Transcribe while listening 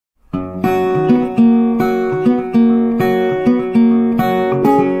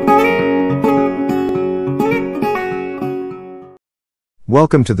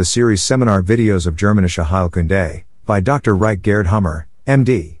Welcome to the series seminar videos of Germanische Heilkunde, by Dr. Germanische,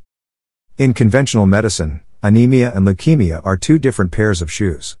 MD. In conventional medicine, anemia and leukemia are two different pairs of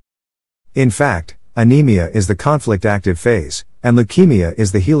shoes. In fact, anemia is the conflict-active phase, and leukemia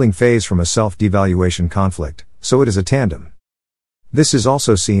is the healing phase from a self-devaluation conflict, so it is a tandem. This is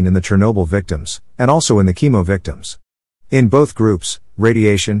also seen in the Chernobyl victims, and also in the chemo victims. In both groups,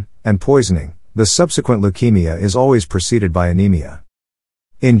 radiation, and poisoning, the subsequent leukemia is always preceded by anemia.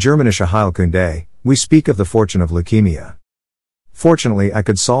 In Germanische Heilkunde, we speak of the fortune of leukemia. Fortunately, I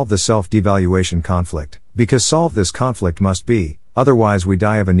could solve the self-devaluation conflict, because solve this conflict must be, otherwise we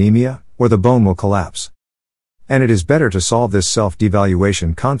die of anemia, or the bone will collapse. And it is better to solve this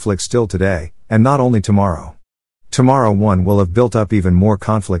self-devaluation conflict still today, and not only tomorrow. Tomorrow one will have built up even more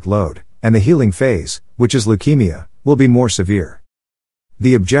conflict load, and the healing phase, which is leukemia, will be more severe.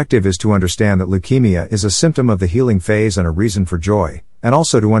 The objective is to understand that leukemia is a symptom of the healing phase and a reason for joy, and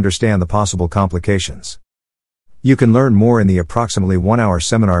also to understand the possible complications. You can learn more in the approximately 1-hour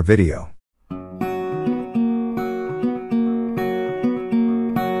seminar video.